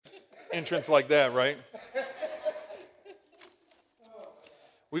entrance like that, right?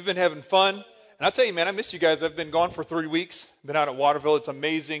 We've been having fun. And I'll tell you, man, I miss you guys. I've been gone for 3 weeks. Been out at Waterville. It's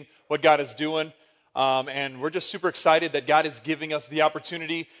amazing what God is doing. And we're just super excited that God is giving us the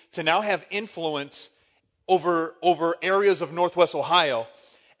opportunity to now have influence over areas of Northwest Ohio.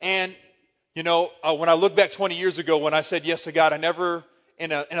 And, you know, when I look back 20 years ago when I said yes to God, I never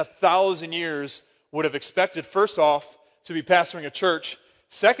in a 1,000 years would have expected, first off, to be pastoring a church.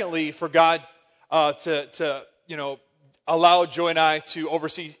 Secondly, for God to allow Joy and I to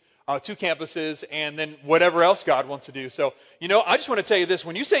oversee 2 campuses and then whatever else God wants to do. So, you know, I just want to tell you this.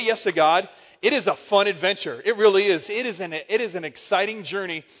 When you say yes to God, it is a fun adventure. It really is. It is an exciting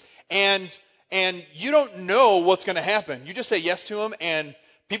journey. And you don't know what's going to happen. You just say yes to Him, and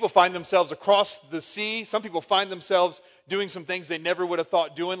people find themselves across the sea. Some people find themselves doing some things they never would have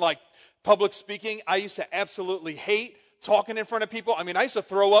thought doing, like public speaking. I used to absolutely hate talking in front of people. I mean, I used to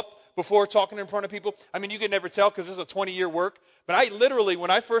throw up before talking in front of people. I mean, you could never tell because this is a 20-year work. But I literally, when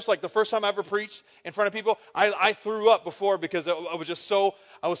I first, the first time I ever preached in front of people, I threw up before because I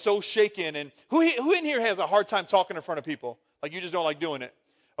was so shaken. And who in here has a hard time talking in front of people? Like, you just don't like doing it.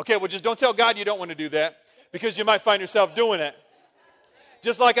 Okay, well, just don't tell God you don't want to do that, because you might find yourself doing it.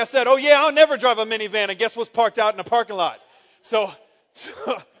 Just like I said, oh yeah, I'll never drive a minivan, and guess what's parked out in a parking lot? So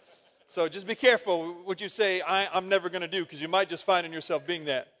just be careful what you say I'm never going to do, because you might just find yourself being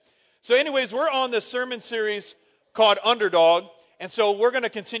that. So anyways, we're on this sermon series called Underdog, and so we're going to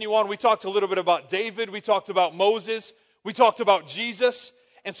continue on. We talked a little bit about David. We talked about Moses. We talked about Jesus.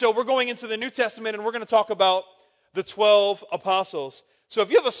 And so we're going into the New Testament, and we're going to talk about the 12 apostles. So if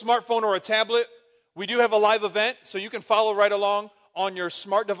you have a smartphone or a tablet, we do have a live event, so you can follow right along on your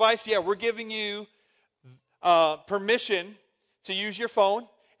smart device. Yeah, we're giving you permission to use your phone,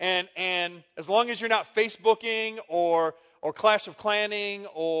 and as long as you're not Facebooking or Clash of Clanning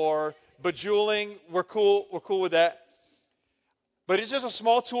or bejeweling, we're cool with that. But it's just a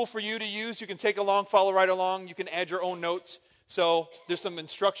small tool for you to use. You can take along, follow right along. You can add your own notes. So there's some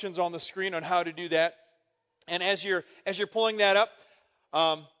instructions on the screen on how to do that. And as you're pulling that up,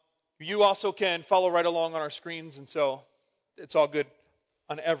 you also can follow right along on our screens. And so it's all good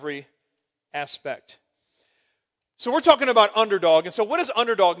on every aspect. So we're talking about underdog. And so what does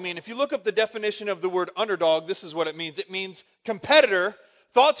underdog mean? If you look up the definition of the word underdog, this is what it means. It means competitor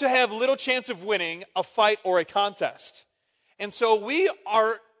thought to have little chance of winning a fight or a contest. And so we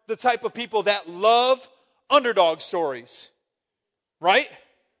are the type of people that love underdog stories, right?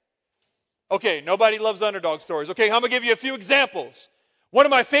 Okay, nobody loves underdog stories. Okay, I'm going to give you a few examples. One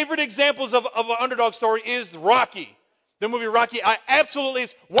of my favorite examples of an underdog story is Rocky. The movie Rocky,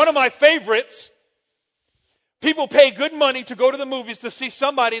 it's one of my favorites. People pay good money to go to the movies to see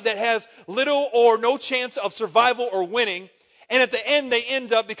somebody that has little or no chance of survival or winning. And at the end, they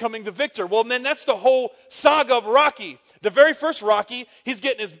end up becoming the victor. Well, then that's the whole saga of Rocky. The very first Rocky, he's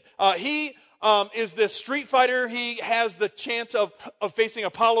getting he is this street fighter. He has the chance of facing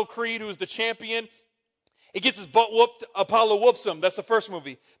Apollo Creed, who's the champion. He gets his butt whooped. Apollo whoops him. That's the first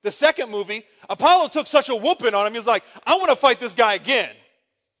movie. The second movie, Apollo took such a whooping on him, he was like, I want to fight this guy again.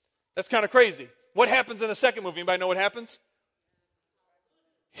 That's kind of crazy. What happens in the second movie? Anybody know what happens?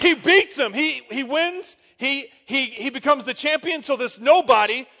 He beats him. He wins. He becomes the champion. So this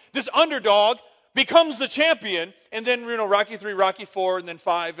nobody, this underdog, becomes the champion. And then, Rocky 3, Rocky 4, and then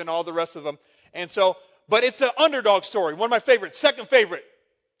 5, and all the rest of them. And so, but it's an underdog story. One of my favorites. Second favorite.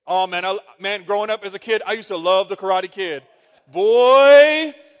 Oh, man, growing up as a kid, I used to love The Karate Kid.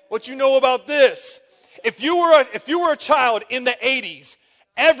 Boy, what you know about this? If you were a child in the 80s,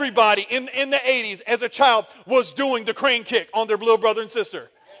 everybody in the 80s as a child was doing the crane kick on their little brother and sister.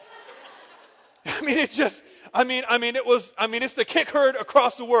 It's the kick heard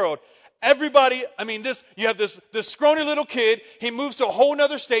across the world. Everybody, you have this scrawny little kid. He moves to a whole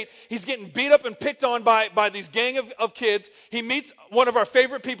nother state. He's getting beat up and picked on by these gang of kids. He meets one of our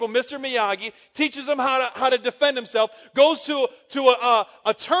favorite people, Mr. Miyagi, teaches him how to defend himself, goes to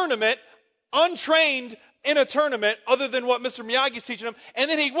a tournament, untrained in a tournament other than what Mr. Miyagi's teaching him. And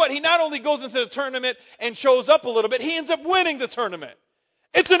then he not only goes into the tournament and shows up a little bit, he ends up winning the tournament.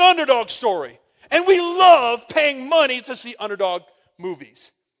 It's an underdog story. And we love paying money to see underdog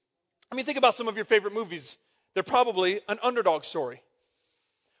movies. Think about some of your favorite movies. They're probably an underdog story.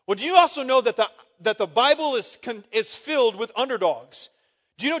 Well, do you also know that the Bible is filled with underdogs?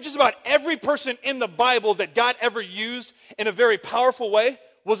 Do you know just about every person in the Bible that God ever used in a very powerful way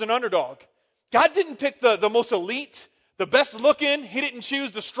was an underdog? God didn't pick the most elite, the best looking. He didn't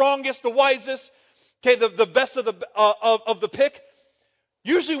choose the strongest, the wisest, the best of the pick.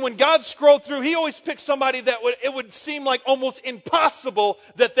 Usually when God scrolled through, he always picked somebody that it would seem like almost impossible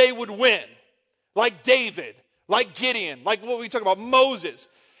that they would win. Like David, like Gideon, like what we talk about, Moses.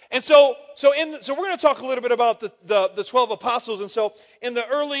 And so we're going to talk a little bit about the 12 apostles. And so in the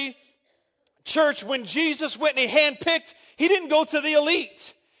early church, when Jesus went and he handpicked, he didn't go to the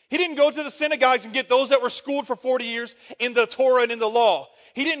elite. He didn't go to the synagogues and get those that were schooled for 40 years in the Torah and in the law.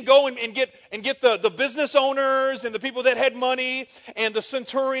 He didn't go and get the business owners and the people that had money and the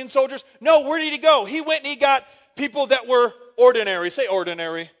centurion soldiers. No, where did he go? He went and he got people that were ordinary. Say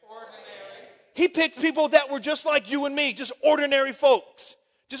ordinary. He picked people that were just like you and me, just ordinary folks,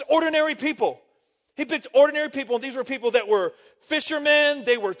 just ordinary people. He picked ordinary people, and these were people that were fishermen,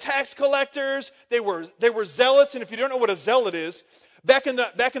 they were tax collectors, they were zealots. And if you don't know what a zealot is, back in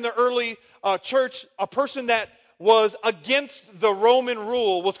the early church, a person that was against the Roman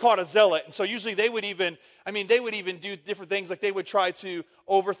rule was called a zealot. And so usually they would even do different things, like they would try to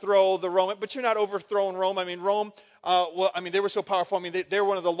overthrow the Roman, but you're not overthrowing Rome. I mean, Rome, they were so powerful. I mean, they're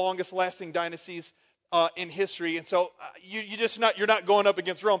one of the longest lasting dynasties in history. And so you're not going up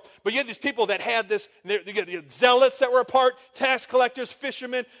against Rome. But you had these people that had this, you had zealots that were a part, tax collectors,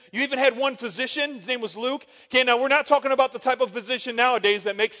 fishermen. You even had one physician, his name was Luke. Okay, now we're not talking about the type of physician nowadays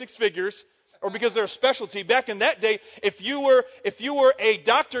that makes six figures, or because they're a specialty. Back in that day, if you were a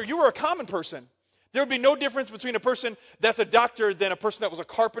doctor, you were a common person. There would be no difference between a person that's a doctor than a person that was a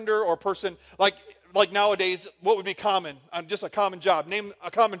carpenter, or a person like nowadays, what would be common? Just a common job. Name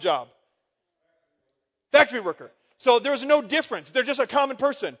a common job. Factory worker. So there's no difference. They're just a common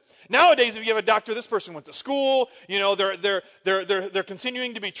person. Nowadays, if you have a doctor, this person went to school. You know, they're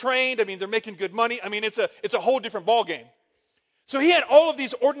continuing to be trained. I mean, they're making good money. I mean, it's a whole different ballgame. So he had all of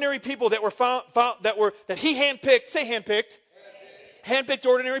these ordinary people that were that he handpicked. Say handpicked. Handpicked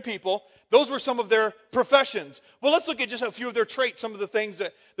ordinary people. Those were some of their professions. Well, let's look at just a few of their traits, some of the things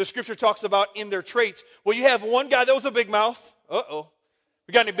that the scripture talks about in their traits. Well, you have one guy that was a big mouth. Uh-oh.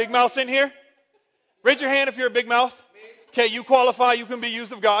 We got any big mouths in here? Raise your hand if you're a big mouth. Okay, you qualify. You can be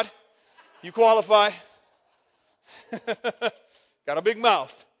used of God. You qualify. Got a big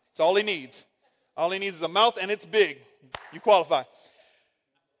mouth. That's all he needs. All he needs is a mouth, and it's big. You qualify.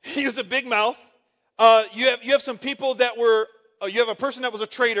 He was a big mouth. You have some people that were, you have a person that was a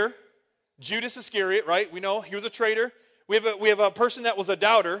traitor, Judas Iscariot, right? We know he was a traitor. We have a person that was a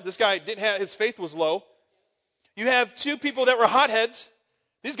doubter. This guy his faith was low. You have two people that were hotheads.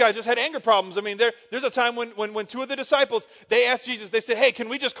 These guys just had anger problems. I mean, there's a time when two of the disciples, they asked Jesus, they said, hey, can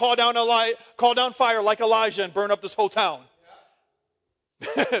we just call down fire like Elijah and burn up this whole town?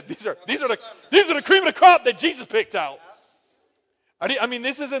 These are the cream of the crop that Jesus picked out. I mean,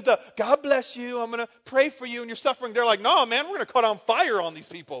 this isn't the, God bless you, I'm going to pray for you and you're suffering. They're like, no, man, we're going to call down fire on these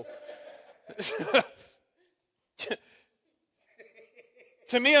people.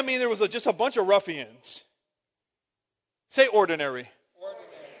 To me, I mean, there was just a bunch of ruffians. Say ordinary.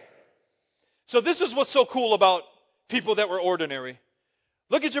 So this is what's so cool about people that were ordinary.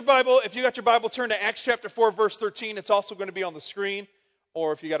 Look at your Bible. If you got your Bible, turn to Acts chapter 4, verse 13. It's also going to be on the screen.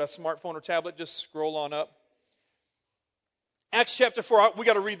 Or if you got a smartphone or tablet, just scroll on up. Acts chapter 4, we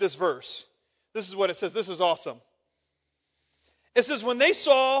got to read this verse. This is what it says. This is awesome. It says, when they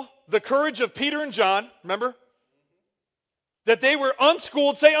saw the courage of Peter and John, remember? That they were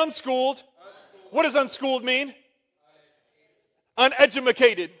unschooled. Say unschooled. What does unschooled mean?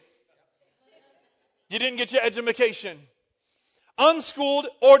 Uneducated. You didn't get your education. Unschooled,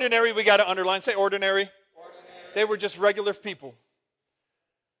 ordinary, we got to underline. Say ordinary. They were just regular people.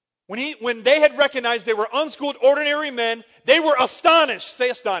 When they had recognized they were unschooled, ordinary men, they were astonished. Say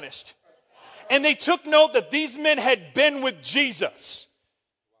astonished. And they took note that these men had been with Jesus.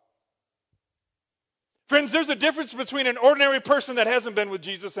 Friends, there's a difference between an ordinary person that hasn't been with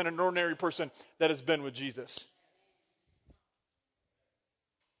Jesus and an ordinary person that has been with Jesus.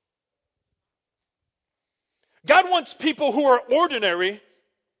 God wants people who are ordinary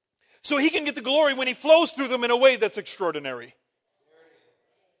so he can get the glory when he flows through them in a way that's extraordinary.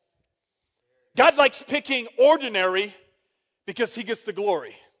 God likes picking ordinary because he gets the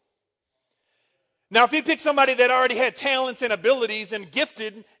glory. Now, if he picks somebody that already had talents and abilities and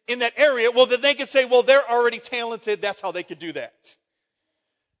gifted in that area, well, then they could say, well, they're already talented. That's how they could do that.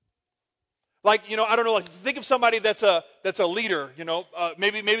 Like, I don't know, like think of somebody that's a leader,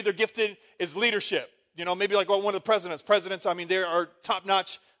 maybe their gifted is leadership. Maybe like one of the presidents. Presidents, I mean, they are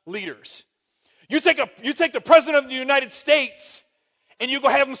top-notch leaders. You take the president of the United States and you go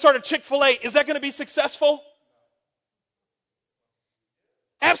have him start a Chick-fil-A. Is that going to be successful?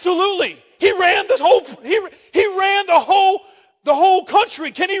 Absolutely. He ran this whole. He ran the whole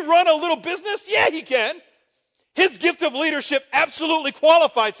country. Can he run a little business? Yeah, he can. His gift of leadership absolutely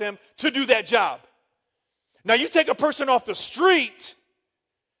qualifies him to do that job. Now, you take a person off the street,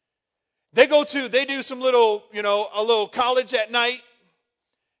 they do some little, a little college at night,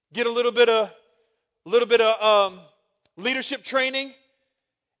 get a little bit of leadership training,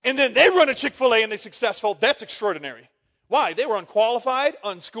 and then they run a Chick-fil-A and they're successful. That's extraordinary. Why? They were unqualified,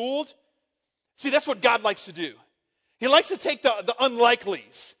 unschooled. See, that's what God likes to do. He likes to take the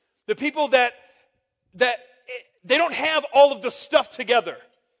unlikelies, the people that they don't have all of the stuff together,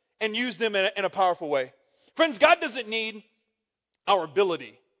 and use them in a powerful way. Friends, God doesn't need our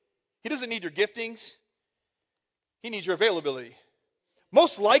ability. He doesn't need your giftings. He needs your availability.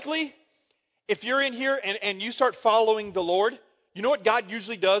 Most likely, if you're in here and you start following the Lord, you know what God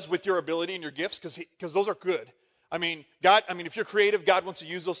usually does with your ability and your gifts? Because those are good. If you're creative, God wants to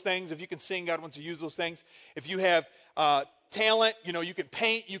use those things. If you can sing, God wants to use those things. If you have talent, you can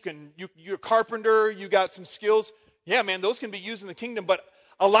paint, you're a carpenter, you got some skills. Yeah, man, those can be used in the kingdom. But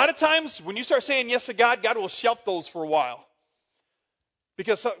a lot of times when you start saying yes to God, God will shelf those for a while.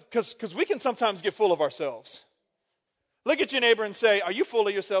 Because we can sometimes get full of ourselves. Look at your neighbor and say, are you full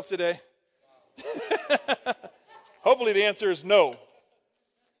of yourself today? Hopefully the answer is no.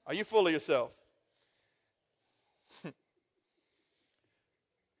 Are you full of yourself?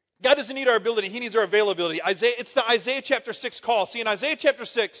 God doesn't need our ability. He needs our availability. It's the Isaiah chapter 6 call. See, in Isaiah chapter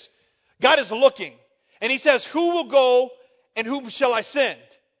 6, God is looking. And he says, who will go and whom shall I send?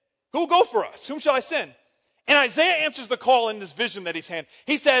 Who will go for us? Whom shall I send? And Isaiah answers the call in this vision that he's had.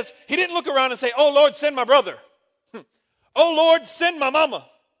 He says, he didn't look around and say, oh, Lord, send my brother. Oh, Lord, send my mama.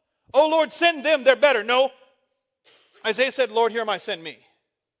 Oh, Lord, send them. They're better. No. Isaiah said, Lord, here am I, send me.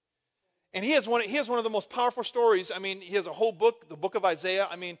 And he has one of the most powerful stories. He has a whole book, the book of Isaiah.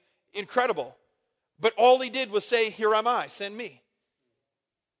 Incredible. But all he did was say, here am I, send me.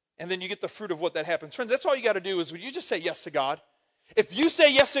 And then you get the fruit of what that happens. Friends, that's all you got to do is when you just say yes to God. If you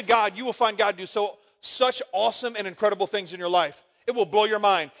say yes to God, you will find God do such awesome and incredible things in your life. It will blow your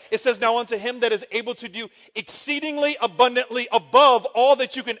mind. It says, now unto him that is able to do exceedingly abundantly above all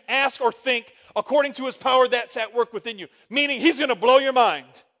that you can ask or think, according to his power that's at work within you. Meaning he's going to blow your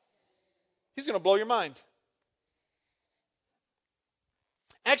mind. He's going to blow your mind.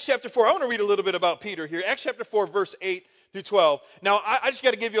 Acts chapter 4, I want to read a little bit about Peter here. Acts chapter 4, verse 8 through 12. Now, I just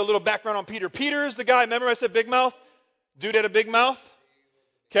got to give you a little background on Peter. Peter is the guy, remember I said big mouth? Dude had a big mouth?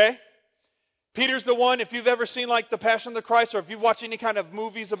 Okay. Peter's the one, if you've ever seen like The Passion of the Christ, or if you've watched any kind of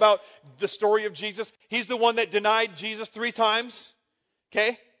movies about the story of Jesus, he's the one that denied Jesus 3 times.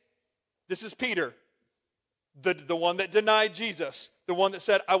 Okay. This is Peter, the one that denied Jesus, the one that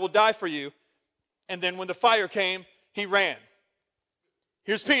said, I will die for you. And then when the fire came, he ran.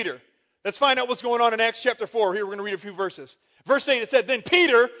 Here's Peter. Let's find out what's going on in Acts chapter 4. Here we're going to read a few verses. Verse 8, it said, then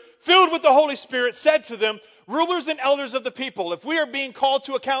Peter, filled with the Holy Spirit, said to them, rulers and elders of the people, if we are being called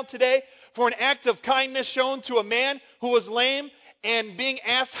to account today for an act of kindness shown to a man who was lame and being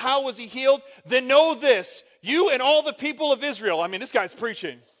asked how was he healed, then know this, you and all the people of Israel. This guy's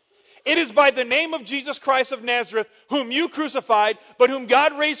preaching. It is by the name of Jesus Christ of Nazareth, whom you crucified, but whom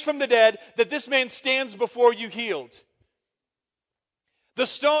God raised from the dead, that this man stands before you healed. The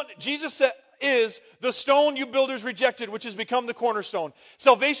stone, Jesus said, is the stone you builders rejected, which has become the cornerstone.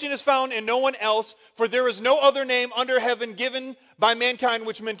 Salvation is found in no one else, for there is no other name under heaven given by mankind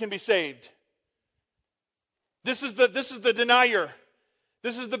which men can be saved. This is the denier.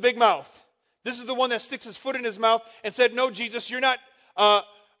 This is the big mouth. This is the one that sticks his foot in his mouth and said, no, Jesus, you're not,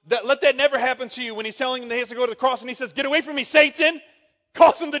 let that never happen to you. When he's telling him that he has to go to the cross and he says, get away from me, Satan,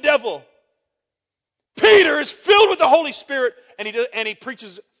 calls him the devil. Peter is filled with the Holy Spirit and he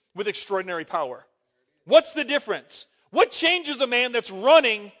preaches with extraordinary power. What's the difference? What changes a man that's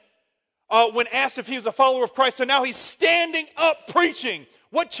running when asked if he's a follower of Christ, so now he's standing up preaching?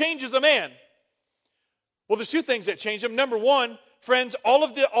 What changes a man? Well, there's 2 things that change him. Number 1, friends, all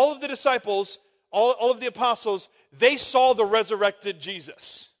of the disciples, all of the apostles, they saw the resurrected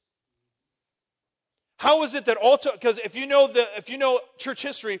Jesus. How is it that because if you know church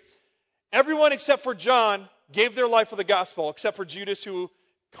history, everyone except for John gave their life for the gospel, except for Judas who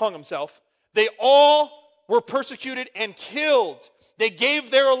hung himself. They all were persecuted and killed. They gave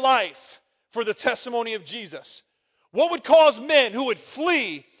their life for the testimony of Jesus. What would cause men who would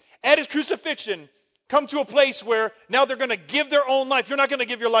flee at his crucifixion come to a place where now they're going to give their own life? You're not going to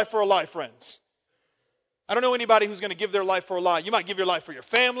give your life for a lie, friends. I don't know anybody who's going to give their life for a lie. You might give your life for your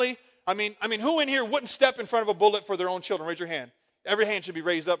family. Who in here wouldn't step in front of a bullet for their own children? Raise your hand. Every hand should be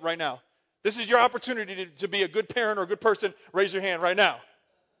raised up right now. This is your opportunity to be a good parent or a good person. Raise your hand right now.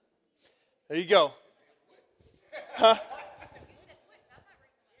 There you go. Huh?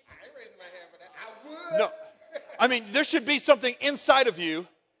 No. I mean, there should be something inside of you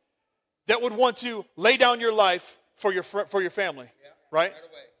that would want to lay down your life for your family, right?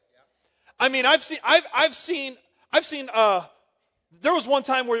 I mean, I've seen. There was one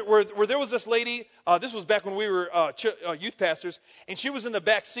time where there was this lady. This was back when we were youth pastors, and she was in the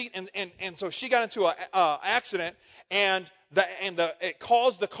back seat, and so she got into an accident, and it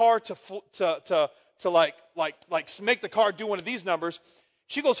caused the car to make the car do one of these numbers.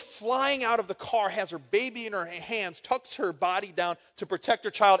 She goes flying out of the car, has her baby in her hands, tucks her body down to protect her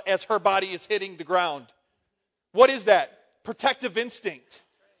child as her body is hitting the ground. What is that? Protective instinct.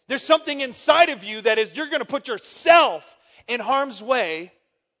 There's something inside of you that is, you're going to put yourself in harm's way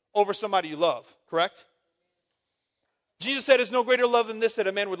over somebody you love, correct? Jesus said, "There's no greater love than this, that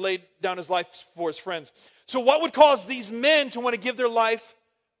a man would lay down his life for his friends." So what would cause these men to want to give their life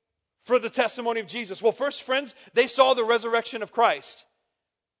for the testimony of Jesus? Well, first, friends, they saw the resurrection of Christ.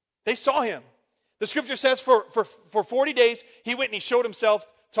 They saw him. The scripture says for 40 days, he went and he showed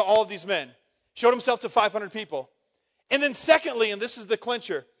himself to all of these men. Showed himself to 500 people. And then secondly, and this is the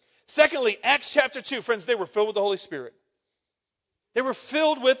clincher, secondly, Acts chapter 2, friends, they were filled with the Holy Spirit. They were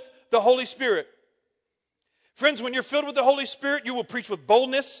filled with the Holy Spirit. Friends, when you're filled with the Holy Spirit, you will preach with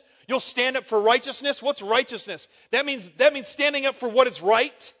boldness. You'll stand up for righteousness. What's righteousness? That means standing up for what is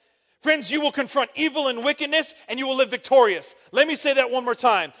right. Friends, you will confront evil and wickedness, and you will live victorious. Let me say that one more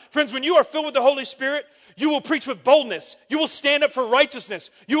time. Friends, when you are filled with the Holy Spirit, you will preach with boldness. You will stand up for righteousness.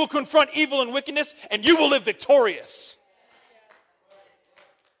 You will confront evil and wickedness, and you will live victorious.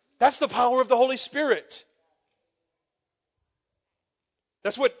 That's the power of the Holy Spirit.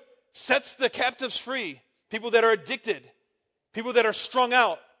 That's what sets the captives free. People that are addicted, people that are strung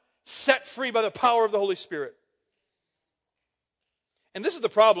out, set free by the power of the Holy Spirit. And this is the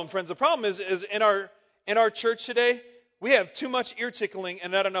problem, friends. The problem is in our church today, we have too much ear tickling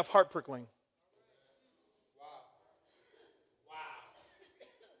and not enough heart prickling.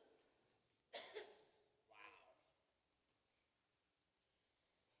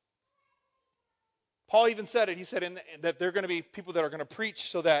 Paul even said it. He said that there are going to be people that are going to preach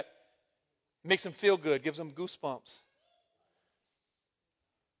so that it makes them feel good, gives them goosebumps.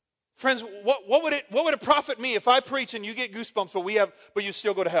 Friends, what would it profit me if I preach and you get goosebumps, but you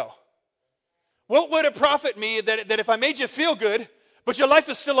still go to hell? What would it profit me that if I made you feel good, but your life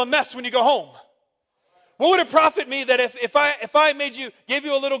is still a mess when you go home? What would it profit me that if I gave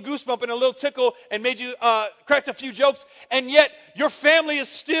you a little goosebump and a little tickle and made you cracked a few jokes, and yet your family is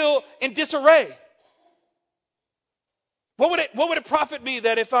still in disarray? What would it profit me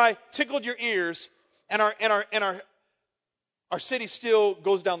that if I tickled your ears and our city still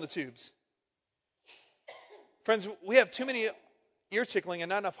goes down the tubes? Friends, we have too many ear tickling and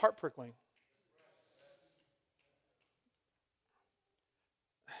not enough heart prickling.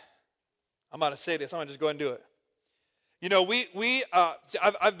 I'm about to say this. I'm going to just go ahead and do it. You know,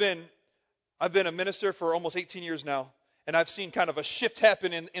 I've been a minister for almost 18 years now, and I've seen kind of a shift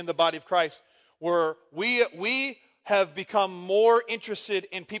happen in the body of Christ where we have become more interested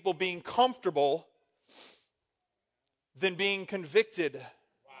in people being comfortable than being convicted.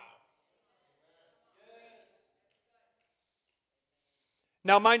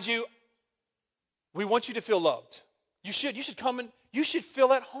 Now, mind you, we want you to feel loved. You should come and you should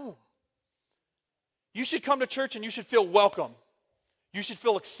feel at home. You should come to church and you should feel welcome. You should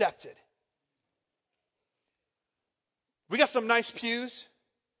feel accepted. We got some nice pews,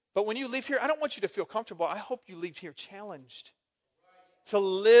 but when you leave here, I don't want you to feel comfortable. I hope you leave here challenged to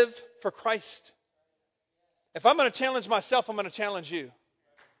live for Christ. If I'm going to challenge myself, I'm going to challenge you.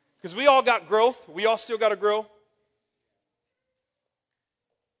 Because we all got growth. We all still got to grow.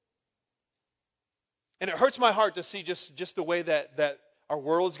 And it hurts my heart to see just the way that our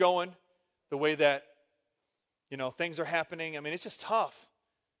world's going, the way that, things are happening. I mean, it's just tough.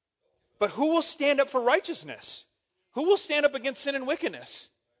 But who will stand up for righteousness? Who will stand up against sin and wickedness?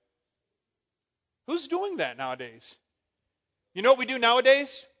 Who's doing that nowadays? You know what we do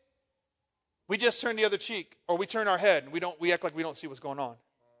nowadays? We just turn the other cheek, or we turn our head, and we act like we don't see what's going on.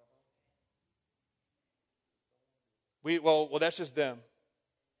 Well, that's just them.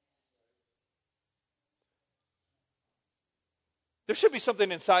 There should be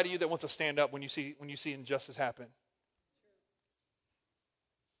something inside of you that wants to stand up when you see injustice happen.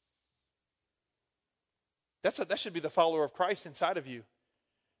 That should be the follower of Christ inside of you,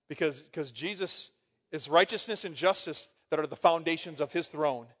 because Jesus is righteousness and justice that are the foundations of his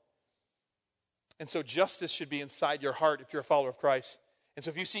throne. And so justice should be inside your heart if you're a follower of Christ. And so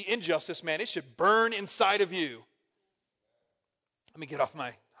if you see injustice, man, it should burn inside of you. Let me get off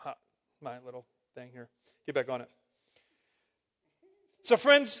my little thing here. Get back on it. So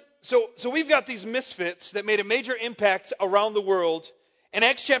friends, so we've got these misfits that made a major impact around the world. In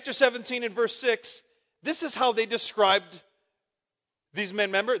Acts chapter 17 and verse 6, this is how they described these men,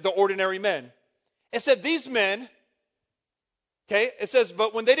 remember? The ordinary men. It said these men, okay, it says,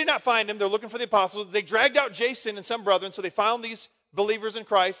 but when they did not find him, they're looking for the apostles, they dragged out Jason and some brethren, so they found these believers in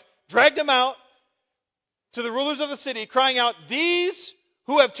Christ, dragged them out to the rulers of the city, crying out, these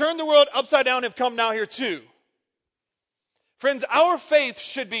who have turned the world upside down have come now here too. Friends, our faith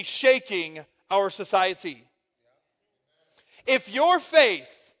should be shaking our society. If your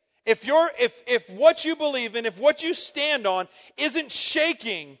faith, if what you believe in, if what you stand on isn't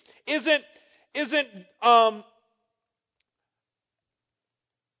shaking, isn't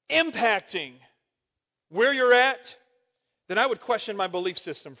impacting where you're at, then I would question my belief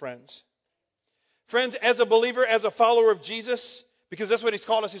system, friends. Friends, as a believer, as a follower of Jesus, because that's what he's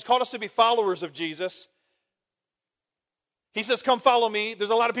called us. He's called us to be followers of Jesus. He says, come follow me. There's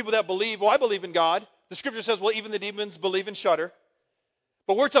a lot of people that believe, well, I believe in God. The scripture says, well, even the demons believe and shudder.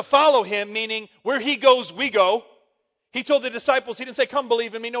 But we're to follow him, meaning where he goes, we go. He told the disciples, he didn't say, come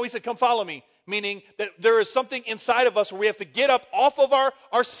believe in me. No, he said, come follow me. Meaning that there is something inside of us where we have to get up off of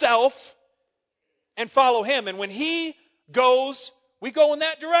our self and follow him. And when he goes, we go in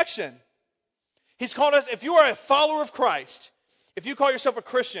that direction. He's called us, if you are a follower of Christ, if you call yourself a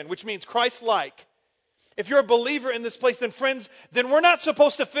Christian, which means Christ-like, if you're a believer in this place, then friends, then we're not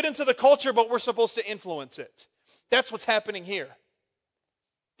supposed to fit into the culture, but we're supposed to influence it. That's what's happening here.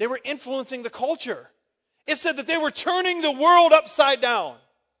 They were influencing the culture. It said that they were turning the world upside down.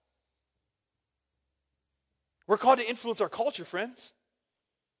 We're called to influence our culture, friends.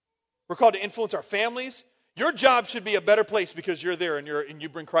 We're called to influence our families. Your job should be a better place because you're there and you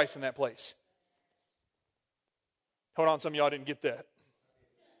bring Christ in that place. Hold on, some of y'all didn't get that.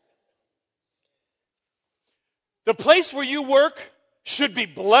 The place where you work should be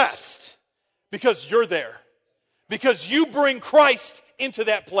blessed because you're there. Because you bring Christ into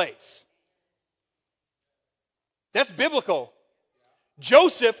that place. That's biblical.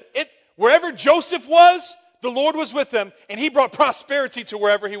 Joseph, wherever Joseph was, the Lord was with him, and he brought prosperity to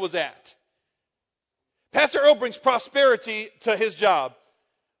wherever he was at. Pastor Earl brings prosperity to his job.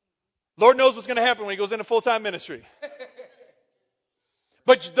 Lord knows what's going to happen when he goes into full-time ministry.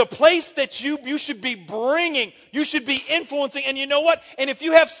 But the place that you should be bringing, you should be influencing, and you know what? And if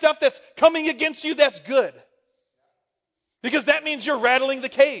you have stuff that's coming against you, that's good. Because that means you're rattling the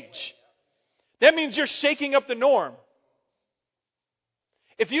cage. That means you're shaking up the norm.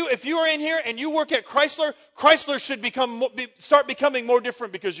 If you are in here and you work at Chrysler, Chrysler should start becoming more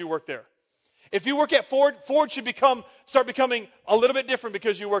different because you work there. If you work at Ford, Ford should start becoming a little bit different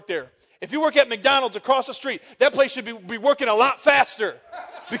because you work there. If you work at McDonald's across the street, that place should be working a lot faster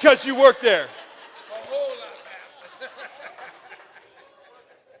because you work there. A whole lot faster.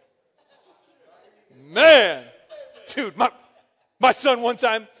 Man, dude, my son one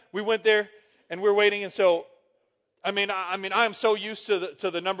time, we went there and we were waiting, and so, I am so used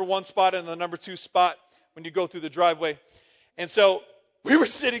to the number one spot and the number two spot when you go through the driveway. And so we were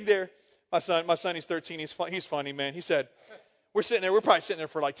sitting there. My son, he's 13, he's funny, man. He said, we're probably sitting there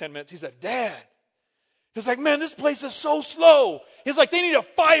for like 10 minutes. He said, Dad, he's like, man, this place is so slow. He's like, they need to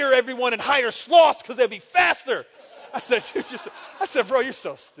fire everyone and hire sloths because they'll be faster. I said, bro, you're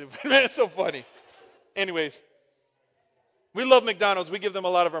so stupid, man. It's so funny. Anyways, we love McDonald's. We give them a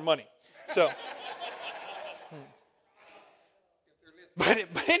lot of our money. So, but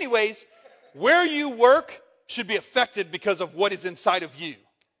anyways, where you work should be affected because of what is inside of you.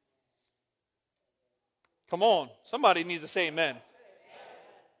 Come on, somebody needs to say amen.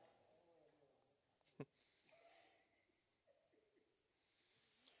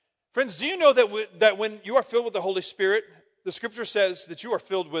 Friends, do you know that when you are filled with the Holy Spirit, the scripture says that you are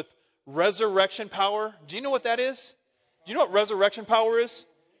filled with resurrection power? Do you know what that is? Do you know what resurrection power is?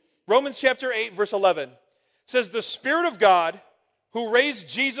 Romans chapter 8, verse 11 says, the Spirit of God who raised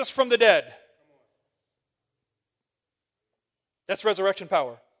Jesus from the dead. That's resurrection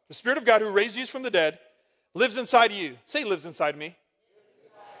power. The Spirit of God who raised Jesus from the dead lives inside of you. Say, lives inside of me.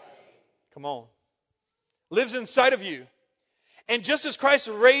 Come on. Lives inside of you. And just as Christ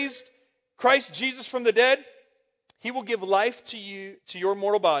raised Christ Jesus from the dead, he will give life to you, to your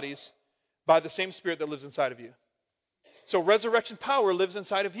mortal bodies, by the same Spirit that lives inside of you. So resurrection power lives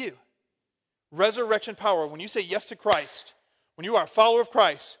inside of you. Resurrection power. When you say yes to Christ, when you are a follower of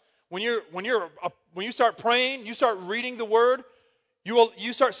Christ, when you start praying, you start reading the Word,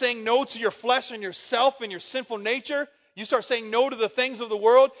 you start saying no to your flesh and yourself and your sinful nature. You start saying no to the things of the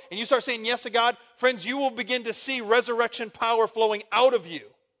world, and you start saying yes to God. Friends, you will begin to see resurrection power flowing out of you.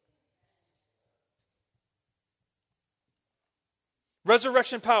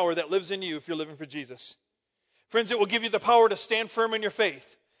 Resurrection power that lives in you if you're living for Jesus. Friends, it will give you the power to stand firm in your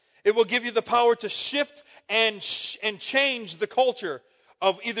faith. It will give you the power to shift and change the culture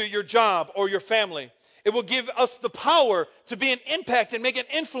of either your job or your family. It will give us the power to be an impact and make an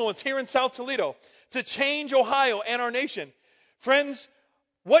influence here in South Toledo, to change Ohio and our nation. Friends,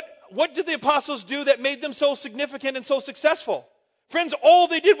 what did the apostles do that made them so significant and so successful? Friends, all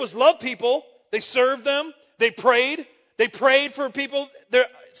they did was love people. They served them. They prayed. They prayed for people. Their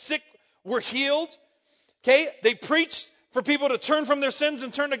sick were healed. Okay? They preached for people to turn from their sins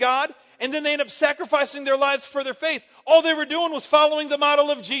and turn to God. And then they end up sacrificing their lives for their faith. All they were doing was following the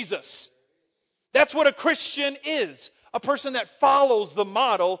model of Jesus. That's what a Christian is. A person that follows the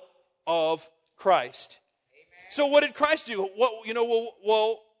model of Christ. Amen. So what did Christ do?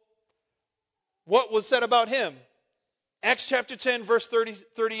 What was said about him? Acts chapter 10, verse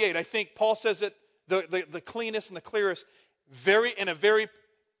 38. I think Paul says it the cleanest and the clearest, in a very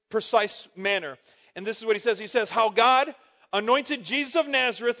precise manner. And this is what he says. He says, how God anointed Jesus of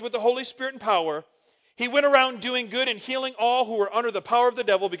Nazareth with the Holy Spirit and power. He went around doing good and healing all who were under the power of the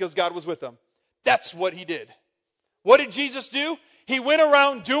devil because God was with him. That's what he did. What did Jesus do? He went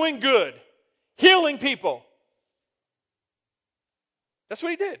around doing good, healing people. That's what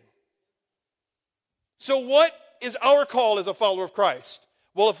he did. So what is our call as a follower of Christ?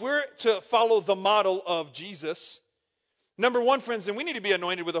 Well, if we're to follow the model of Jesus, number one, friends, then we need to be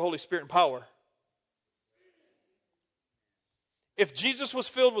anointed with the Holy Spirit and power. If Jesus was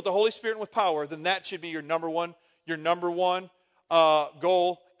filled with the Holy Spirit and with power, then that should be your number one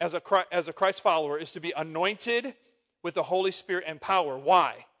goal as a Christ follower, is to be anointed with the Holy Spirit and power.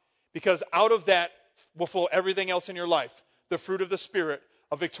 Why? Because out of that will flow everything else in your life. The fruit of the Spirit,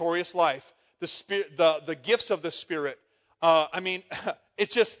 a victorious life, the gifts of the Spirit. That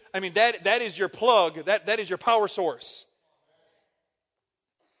is your plug. That is your power source.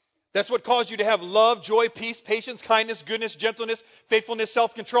 That's what caused you to have love, joy, peace, patience, kindness, goodness, gentleness, faithfulness,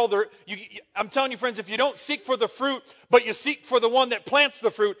 self-control. I'm telling you, friends, if you don't seek for the fruit, but you seek for the one that plants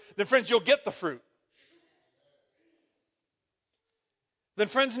the fruit, then, friends, you'll get the fruit. Then,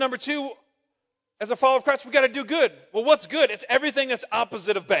 friends, number two, as a follower of Christ, we got to do good. Well, what's good? It's everything that's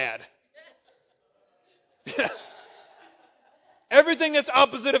opposite of bad. Everything that's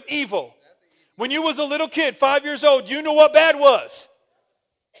opposite of evil. When you was a little kid, 5 years old, you knew what bad was.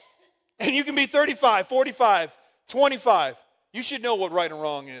 And you can be 35, 45, 25. You should know what right and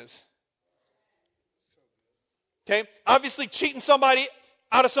wrong is. Okay? Obviously, cheating somebody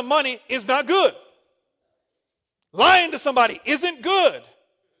out of some money is not good. Lying to somebody isn't good.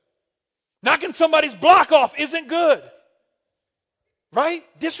 Knocking somebody's block off isn't good. Right?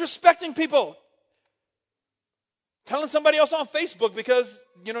 Disrespecting people. Telling somebody else on Facebook because,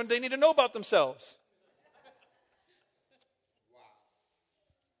 they need to know about themselves.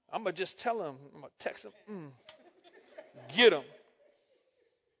 I'm going to just tell them. I'm going to text them. Get them.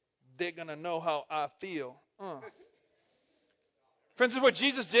 They're going to know how I feel. Friends, this is what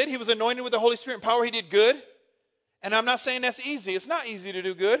Jesus did. He was anointed with the Holy Spirit and power. He did good. And I'm not saying that's easy. It's not easy to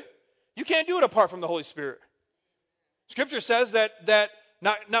do good. You can't do it apart from the Holy Spirit. Scripture says that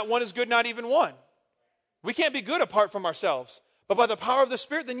not one is good, not even one. We can't be good apart from ourselves. But by the power of the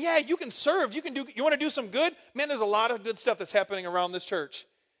Spirit, then you can serve. You want to do some good? Man, there's a lot of good stuff that's happening around this church.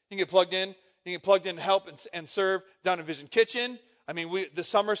 You can get plugged in. You can get plugged in and help and serve down in Vision Kitchen. The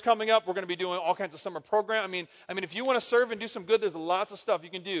summer's coming up. We're going to be doing all kinds of summer programs. If you want to serve and do some good, there's lots of stuff you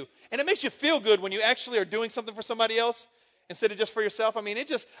can do. And it makes you feel good when you actually are doing something for somebody else instead of just for yourself.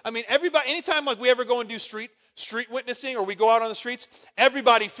 Everybody, anytime we ever go and do street witnessing or we go out on the streets,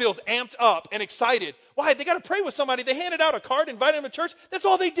 everybody feels amped up and excited. Why? They got to pray with somebody. They handed out a card, invited them to church. That's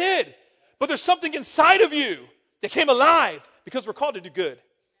all they did. But there's something inside of you that came alive because we're called to do good.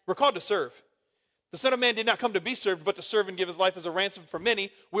 We're called to serve. The Son of Man did not come to be served, but to serve and give his life as a ransom for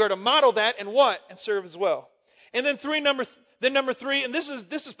many. We are to model that and what? And serve as well. And then number three, and this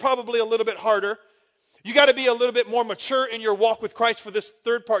is probably a little bit harder. You got to be a little bit more mature in your walk with Christ for this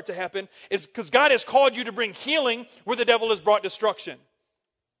third part to happen, is because God has called you to bring healing where the devil has brought destruction.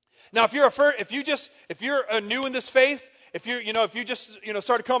 Now, if you're new in this faith, if you just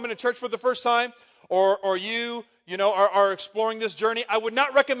started coming to church for the first time, or you are exploring this journey, I would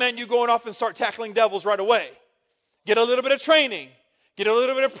not recommend you going off and start tackling devils right away. Get a little bit of training. Get a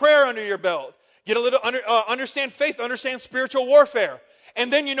little bit of prayer under your belt. Get a little understand faith, understand spiritual warfare.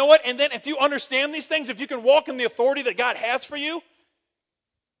 And then you know what? And then if you understand these things, if you can walk in the authority that God has for you,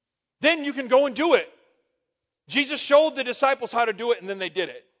 then you can go and do it. Jesus showed the disciples how to do it, and then they did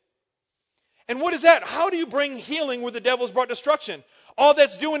it. And what is that? How do you bring healing where the devil's brought destruction? all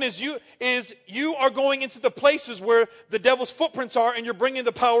that's doing is you are going into the places where the devil's footprints are, and you're bringing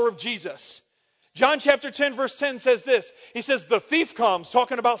the power of Jesus. John chapter 10, verse 10 says this. He says, the thief comes,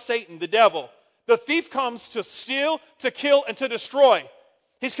 talking about Satan, the devil. The thief comes to steal, to kill, and to destroy.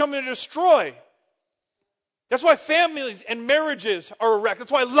 He's coming to destroy. That's why families and marriages are wrecked.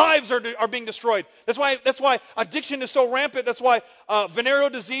 That's why lives are being destroyed. That's why addiction is so rampant. That's why venereal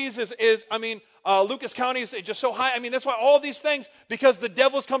disease Lucas County is just so high. That's why all these things, because the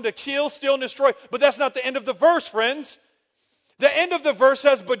devil's come to kill, steal, and destroy. But that's not the end of the verse, friends. The end of the verse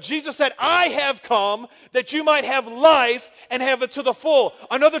says, but Jesus said, I have come that you might have life and have it to the full.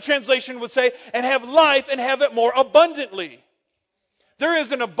 Another translation would say, and have life and have it more abundantly. There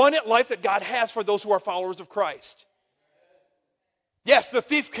is an abundant life that God has for those who are followers of Christ. Yes, the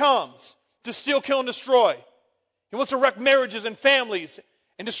thief comes to steal, kill, and destroy. He wants to wreck marriages and families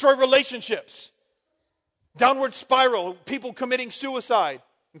and destroy relationships. Downward spiral, people committing suicide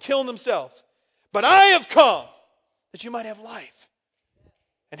and killing themselves. But I have come that you might have life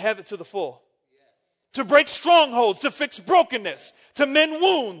and have it to the full. To break strongholds, to fix brokenness, to mend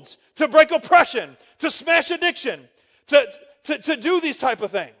wounds, to break oppression, to smash addiction, to do these type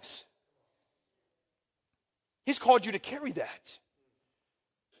of things. He's called you to carry that.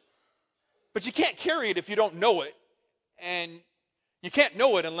 But you can't carry it if you don't know it. And you can't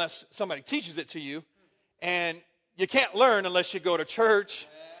know it unless somebody teaches it to you. And you can't learn unless you go to church.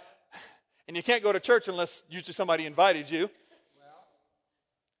 And you can't go to church unless somebody invited you.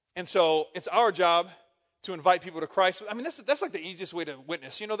 And so it's our job to invite people to Christ. That's like the easiest way to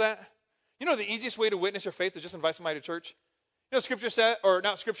witness. You know that? You know the easiest way to witness your faith is just invite somebody to church? You know, Scripture said, or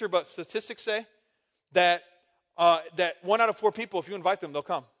not Scripture, but statistics say that 1 out of 4 people, if you invite them, they'll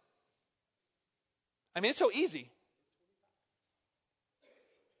come. It's so easy.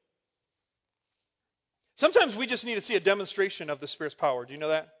 Sometimes we just need to see a demonstration of the Spirit's power. Do you know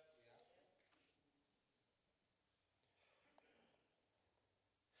that?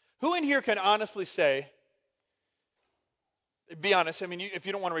 Who in here can honestly say, be honest, if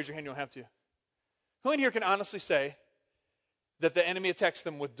you don't want to raise your hand, you don't have to. Who in here can honestly say that the enemy attacks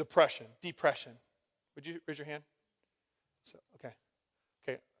them with depression? Would you raise your hand? Okay,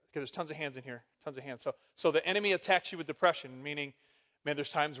 there's tons of hands in here, tons of hands. So the enemy attacks you with depression, meaning, man,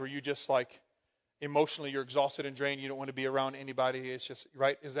 there's times where you just emotionally you're exhausted and drained, you don't want to be around anybody. It's just,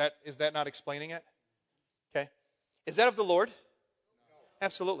 right? Is that not explaining it? Okay. Is that of the Lord?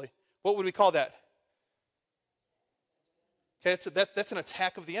 Absolutely. What would we call that? Okay, that's an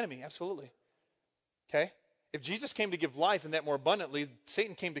attack of the enemy, absolutely. Okay? If Jesus came to give life and that more abundantly,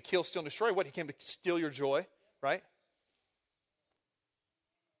 Satan came to kill, steal, and destroy. What? He came to steal your joy, right?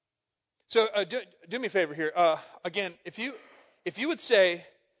 So do me a favor here. Again, if you would say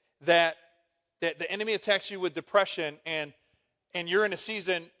that the enemy attacks you with depression and you're in a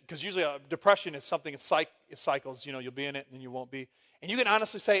season, because usually depression is something, it cycles, you'll be in it and then you won't be. And you can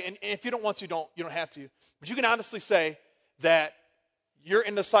honestly say, and if you don't want to, you don't have to, but you can honestly say that you're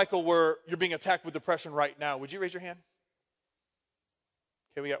in the cycle where you're being attacked with depression right now. Would you raise your hand?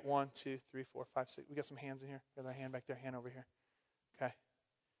 Okay, we got 1, 2, 3, 4, 5, 6. We got some hands in here. Got a hand back there, hand over here. Okay.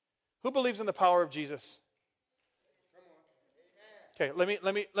 Who believes in the power of Jesus? Okay,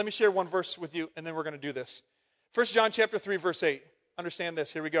 let me share one verse with you, and then we're going to do this. 1 John chapter 3, verse 8. Understand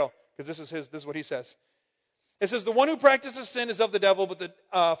this. Here we go, because this is what he says. It says, the one who practices sin is of the devil,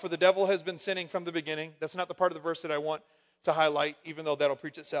 for the devil has been sinning from the beginning. That's not the part of the verse that I want to highlight, even though that'll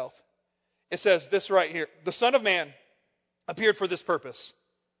preach itself. It says this right here. The Son of Man appeared for this purpose.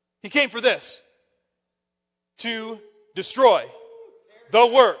 He came for this, to destroy the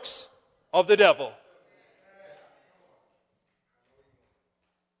works of the devil.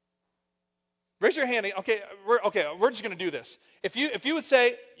 Raise your hand. Okay, we're just going to do this. If you would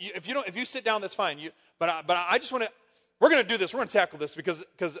say, if you sit down, that's fine. But I just want to, we're going to do this. We're going to tackle this because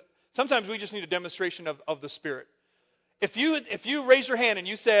sometimes we just need a demonstration of the Spirit. If you raise your hand and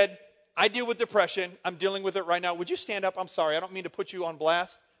you said, I deal with depression, I'm dealing with it right now, would you stand up? I'm sorry, I don't mean to put you on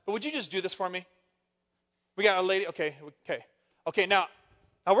blast, but would you just do this for me? We got a lady, okay, now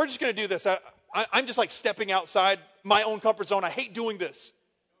we're just going to do this. I'm just stepping outside my own comfort zone. I hate doing this.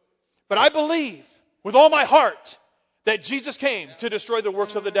 But I believe with all my heart that Jesus came to destroy the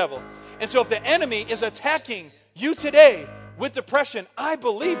works of the devil. And so if the enemy is attacking you today with depression, I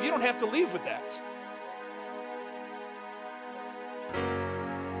believe you don't have to leave with that.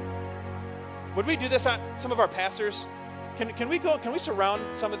 Would we do this on some of our pastors? Can we surround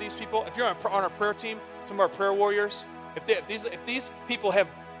some of these people? If you're on our prayer team, some of our prayer warriors, if these people have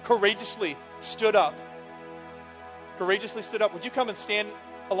courageously stood up, would you come and stand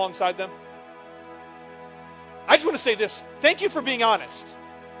alongside them? I just want to say this. Thank you for being honest.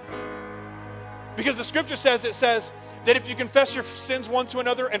 Because the scripture says, it says that if you confess your sins one to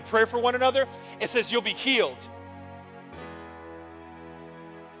another and pray for one another, it says you'll be healed.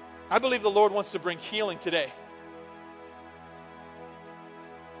 I believe the Lord wants to bring healing today.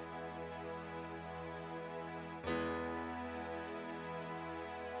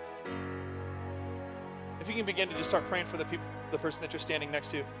 If you can begin to just start praying for the people, the person that you're standing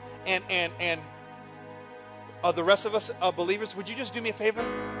next to, and the rest of us believers, would you just do me a favor?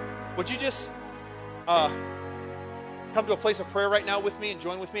 Would you just come to a place of prayer right now with me and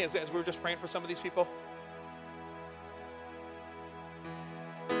join with me as we were just praying for some of these people?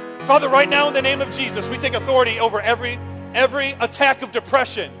 Father, right now in the name of Jesus, we take authority over every attack of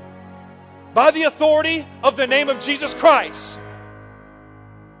depression. By the authority of the name of Jesus Christ,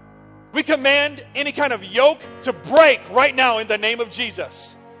 we command any kind of yoke to break right now in the name of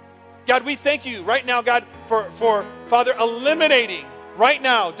Jesus. God, we thank you right now, God, for Father, eliminating right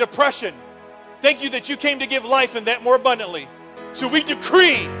now depression. Thank you that you came to give life and that more abundantly. So we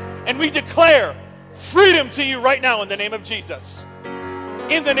decree and we declare freedom to you right now in the name of Jesus.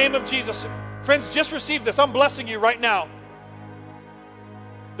 In the name of Jesus. Friends, just receive this. I'm blessing you right now.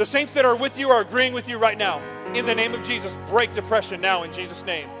 The saints that are with you are agreeing with you right now. In the name of Jesus, break depression now in Jesus'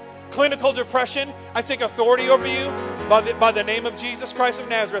 name. Clinical depression, I take authority over you by the name of Jesus Christ of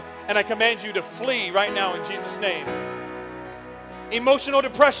Nazareth, and I command you to flee right now in Jesus' name. Emotional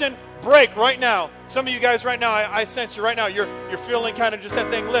depression, break right now. Some of you guys right now, I sense you right now, you're feeling kind of just that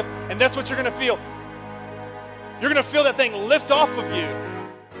thing lift, and that's what you're going to feel. You're going to feel that thing lift off of you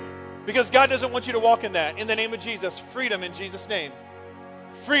because God doesn't want you to walk in that. In the name of Jesus, freedom in Jesus' name.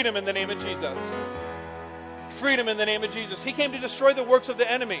 Freedom in the name of Jesus. Freedom in the name of Jesus. He came to destroy the works of the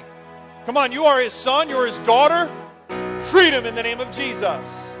enemy. Come on, you are his son, you're his daughter. Freedom in the name of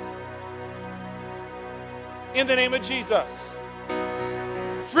Jesus. In the name of Jesus.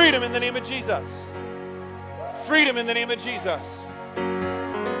 Freedom in the name of Jesus. Freedom in the name of Jesus.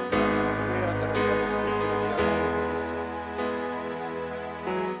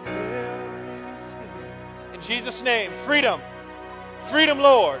 In Jesus' name, freedom. Freedom,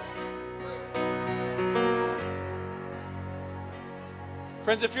 Lord.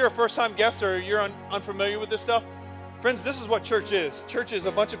 Friends, if you're a first-time guest or you're unfamiliar with this stuff, friends, this is what church is. Church is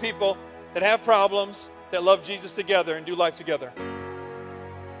a bunch of people that have problems, that love Jesus together and do life together.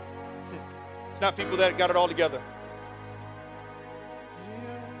 It's not people that got it all together.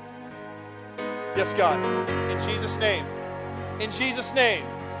 Yes, God. In Jesus' name. In Jesus' name.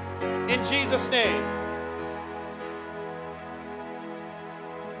 In Jesus' name.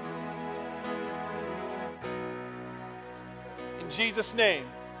 In Jesus' name.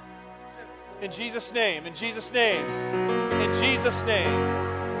 In Jesus' name. In Jesus' name. In Jesus' name.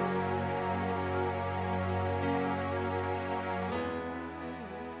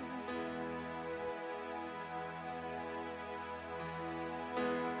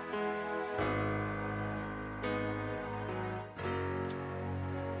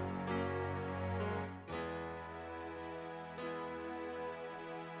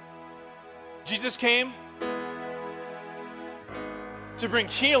 Jesus came to bring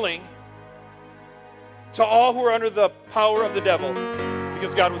healing to all who are under the power of the devil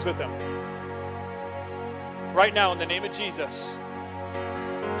because God was with him. Right now, in the name of Jesus.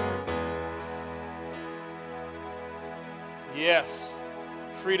 Yes.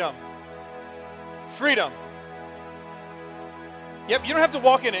 Freedom. Freedom. Yep, you don't have to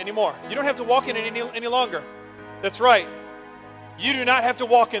walk in it anymore. You don't have to walk in it any longer. That's right. You do not have to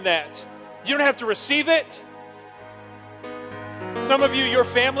walk in that. You don't have to receive it. Some of you, your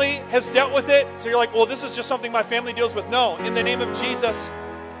family has dealt with it. So you're like, well, this is just something my family deals with. No, in the name of Jesus,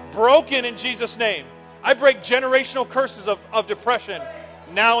 broken in Jesus' name. I break generational curses of depression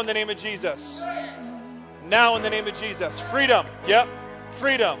now in the name of Jesus. Now in the name of Jesus. Freedom. Yep.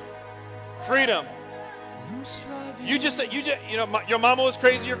 Freedom. Freedom. You know, your mama was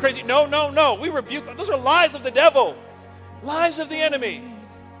crazy, you're crazy. No. We rebuke. Those are lies of the devil. Lies of the enemy.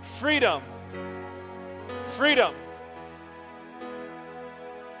 Freedom. Freedom.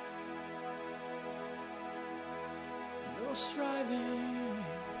 No striving.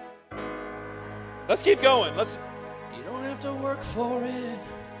 Let's keep going. You don't have to work for it.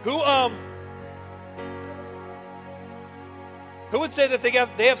 Who would say that they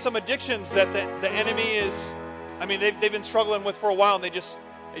have some addictions that the enemy is, I mean, they've been struggling with for a while and they just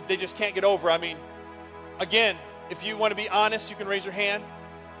can't get over. I mean, again, if you want to be honest, you can raise your hand.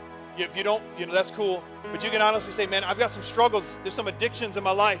 If you don't, that's cool. But you can honestly say, man, I've got some struggles. There's some addictions in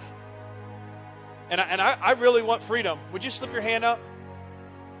my life. And I really want freedom. Would you slip your hand up?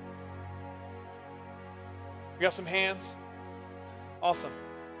 We got some hands. Awesome.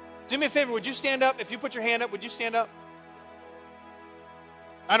 Do me a favor. Would you stand up? If you put your hand up, would you stand up?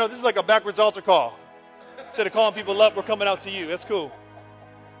 I know this is like a backwards altar call. Instead of calling people up, we're coming out to you. That's cool.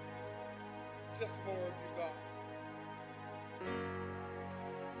 Just more of you, God.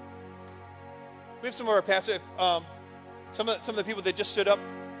 We have some of our pastors, some of the people that just stood up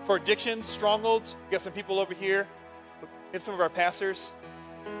for addictions, strongholds. We got some people over here. We have some of our pastors.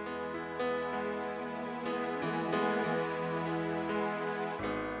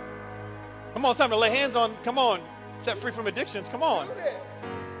 Come on, it's time to lay hands on. Come on, set free from addictions. Come on. Do this.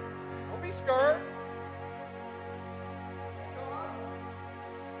 Don't be scared.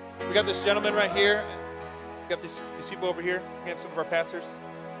 We got this gentleman right here. We got these people over here. We have some of our pastors.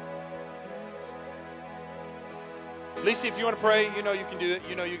 Lisa, if you want to pray, you know you can do it.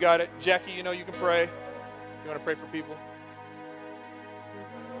 You know you got it. Jackie, you know you can pray. If you want to pray for people.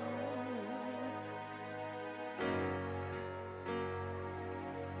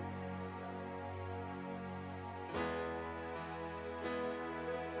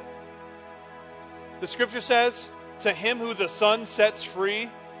 The scripture says, to him who the Son sets free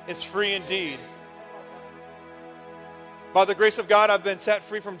is free indeed. By the grace of God, I've been set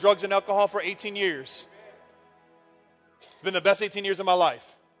free from drugs and alcohol for 18 years. It's been the best 18 years of my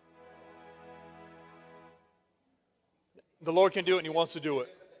life. The Lord can do it, and he wants to do it.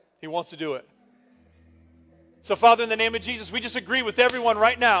 He wants to do it. So, Father, in the name of Jesus, we just agree with everyone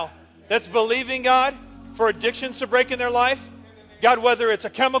right now that's believing, God, for addictions to break in their life. God, whether it's a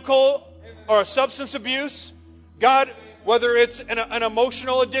chemical or a substance abuse. God, whether it's an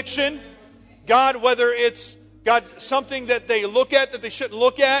emotional addiction. God, whether it's, God, something that they look at that they shouldn't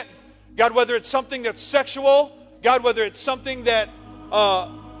look at. God, whether it's something that's sexual. God, whether it's something that,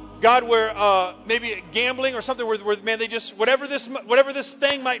 God, where maybe gambling or something where man, they just, whatever this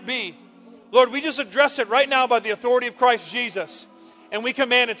thing might be. Lord, we just address it right now by the authority of Christ Jesus. And we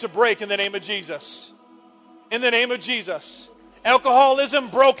command it to break in the name of Jesus. In the name of Jesus. Alcoholism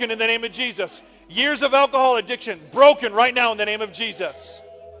broken in the name of Jesus. Years of alcohol addiction broken right now in the name of Jesus.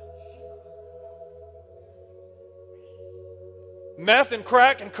 Meth and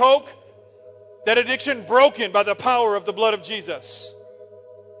crack and coke, that addiction broken by the power of the blood of Jesus.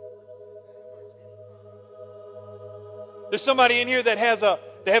 There's somebody in here that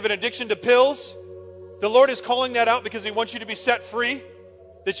they have an addiction to pills. The Lord is calling that out because he wants you to be set free,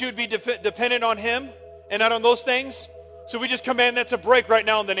 that you would be dependent on him and not on those things. So we just command that to break right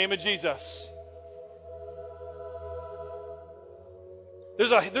now in the name of Jesus.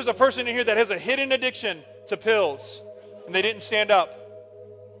 There's a person in here that has a hidden addiction to pills, and they didn't stand up.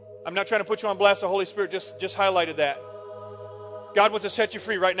 I'm not trying to put you on blast. The Holy Spirit just highlighted that. God wants to set you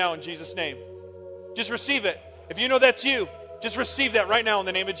free right now in Jesus' name. Just receive it. If you know that's you, just receive that right now in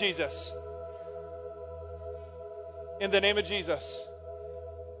the name of Jesus. In the name of Jesus.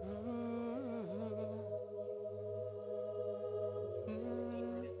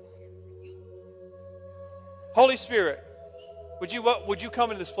 Holy Spirit, would you come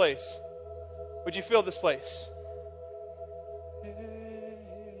into this place? Would you fill this place?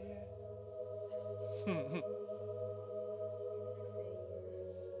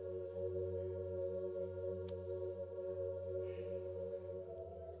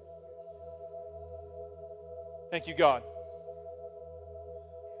 Thank you, God.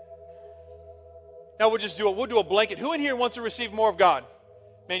 Now we'll do a blanket. Who in here wants to receive more of God?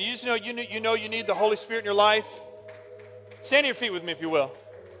 Man, you just know you need the Holy Spirit in your life. Stand on your feet with me if you will.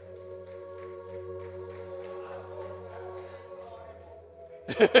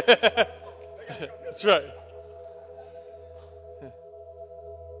 That's right.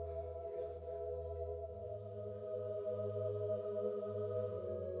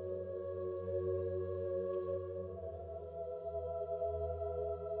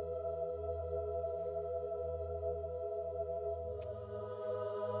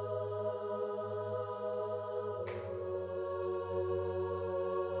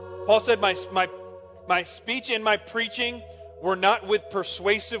 Paul said, my speech and my preaching were not with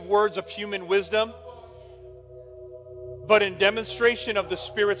persuasive words of human wisdom, but in demonstration of the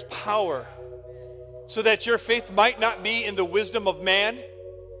Spirit's power, so that your faith might not be in the wisdom of man,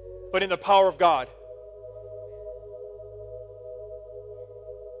 but in the power of God.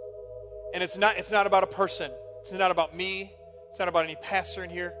 And it's not about a person. It's not about me. It's not about any pastor in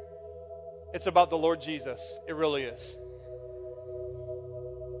here. It's about the Lord Jesus. It really is.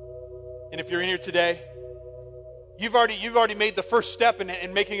 And if you're in here today, you've already made the first step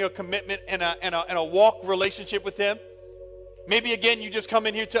in making a commitment and a walk relationship with him. Maybe again you just come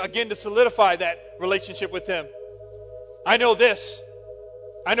in here to solidify that relationship with him. I know this.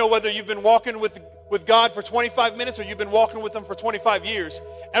 I know whether you've been walking with with God for 25 minutes or you've been walking with him for 25 years,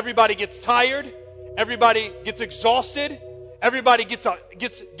 everybody gets tired, everybody gets exhausted, everybody gets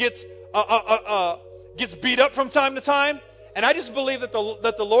beat up from time to time. And I just believe that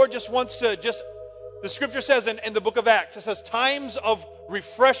the Lord just wants to the scripture says in the book of Acts, it says times of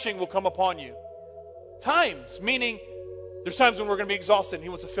refreshing will come upon you. Times, meaning there's times when we're going to be exhausted and he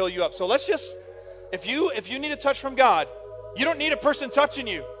wants to fill you up. So let's just, if you need a touch from God, you don't need a person touching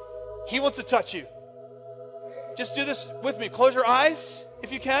you. He wants to touch you. Just do this with me. Close your eyes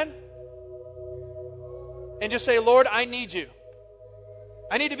if you can. And just say, Lord, I need you.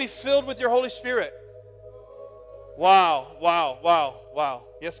 I need to be filled with your Holy Spirit. Wow, wow, wow, wow.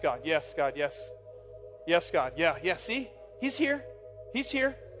 Yes, God. Yes, God. Yes. Yes, God. Yeah, yeah. See? He's here. He's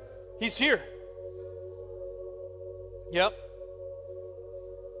here. He's here. Yep.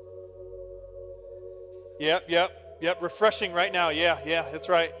 Yep. Refreshing right now. Yeah, that's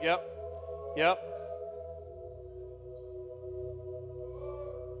right. Yep.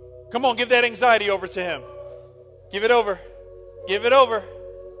 Come on, give that anxiety over to him. Give it over. Give it over.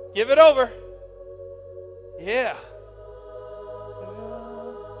 Give it over. Yeah.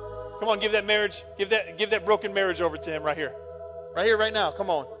 Come on, give that marriage, give that broken marriage over to him right here. Right here, right now. Come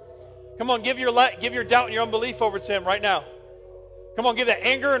on. Come on, give your doubt and your unbelief over to him right now. Come on, give that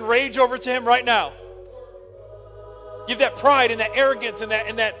anger and rage over to him right now. Give that pride and that arrogance and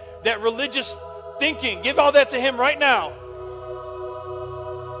that religious thinking. Give all that to him right now.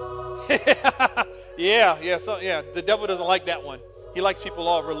 Yeah. The devil doesn't like that one. He likes people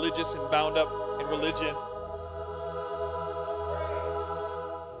all religious and bound up in religion.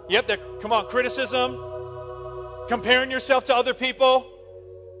 Yep, come on, criticism, comparing yourself to other people.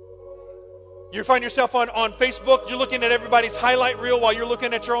 You find yourself on Facebook, you're looking at everybody's highlight reel while you're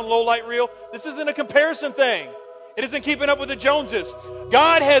looking at your own low light reel. This isn't a comparison thing. It isn't keeping up with the Joneses.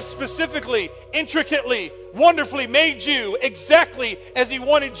 God has specifically, intricately, wonderfully made you exactly as he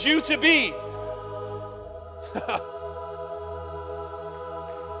wanted you to be.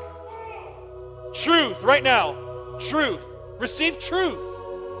 Truth, right now. Truth. Receive truth.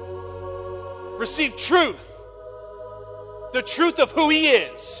 Receive truth. The truth of who he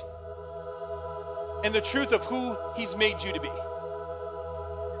is. And the truth of who he's made you to be.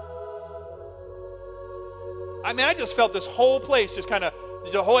 I mean, I just felt this whole place just kind of,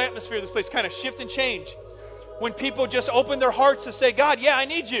 the whole atmosphere of this place kind of shift and change. When people just open their hearts to say, God, yeah, I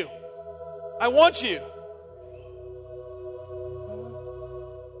need you. I want you.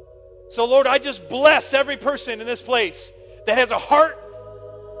 So, Lord, I just bless every person in this place that has a heart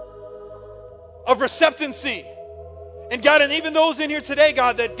of receptancy. And God, and even those in here today,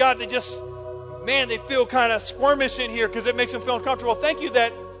 God, they just, man, they feel kind of squirmish in here because it makes them feel uncomfortable. Thank you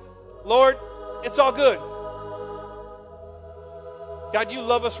that, Lord, it's all good. God, you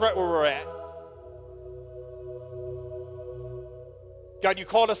love us right where we're at. God, you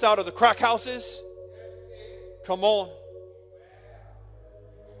called us out of the crack houses. Come on.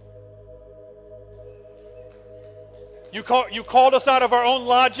 You called us out of our own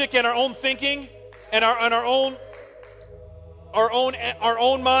logic and our own thinking and our own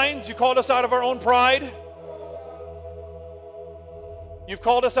minds. You called us out of our own pride. You've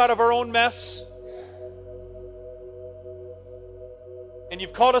called us out of our own mess. And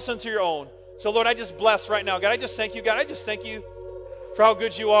you've called us into your own. So, Lord, I just bless right now. God, I just thank you. God, I just thank you for how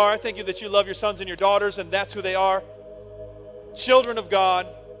good you are. I thank you that you love your sons and your daughters, and that's who they are. Children of God,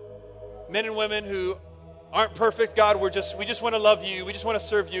 men and women who aren't perfect. God, we just want to love you. We just want to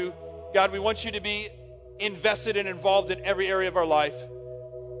serve you. God, we want you to be invested and involved in every area of our life.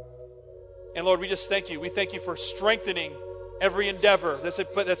 And Lord, we just thank you. We thank you for strengthening every endeavor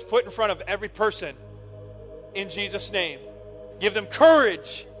that's put in front of every person in Jesus' name. Give them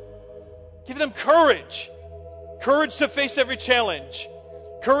courage. Give them courage. Courage to face every challenge.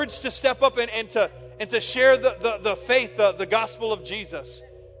 Courage to step up and to share the faith, the gospel of Jesus.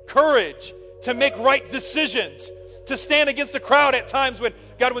 Courage to make right decisions. To stand against the crowd at times when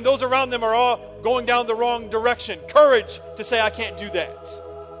those around them are all going down the wrong direction. Courage to say, I can't do that.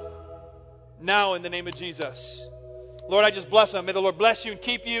 Now in the name of Jesus. Lord, I just bless them. May the Lord bless you and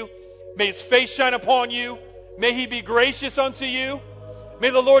keep you. May his face shine upon you. May he be gracious unto you. May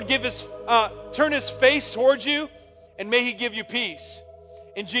the Lord turn his face towards you, and may he give you peace.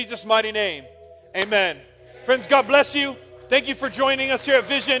 In Jesus' mighty name, amen. Friends, God bless you. Thank you for joining us here at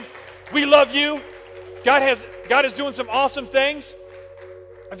Vision. We love you. God is doing some awesome things.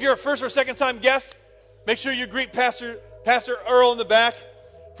 If you're a first or second time guest, make sure you greet Pastor Earl in the back.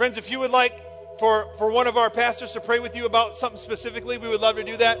 Friends, if you would like for one of our pastors to pray with you about something specifically, we would love to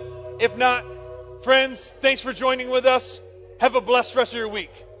do that. If not, friends, thanks for joining with us. Have a blessed rest of your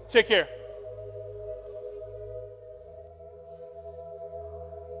week. Take care.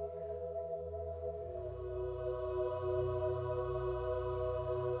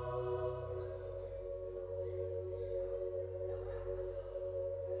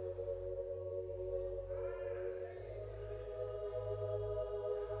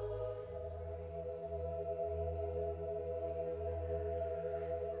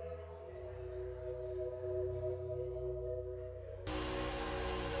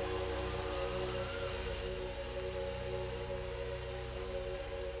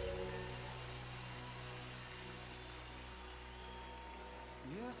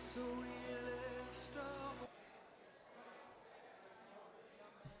 so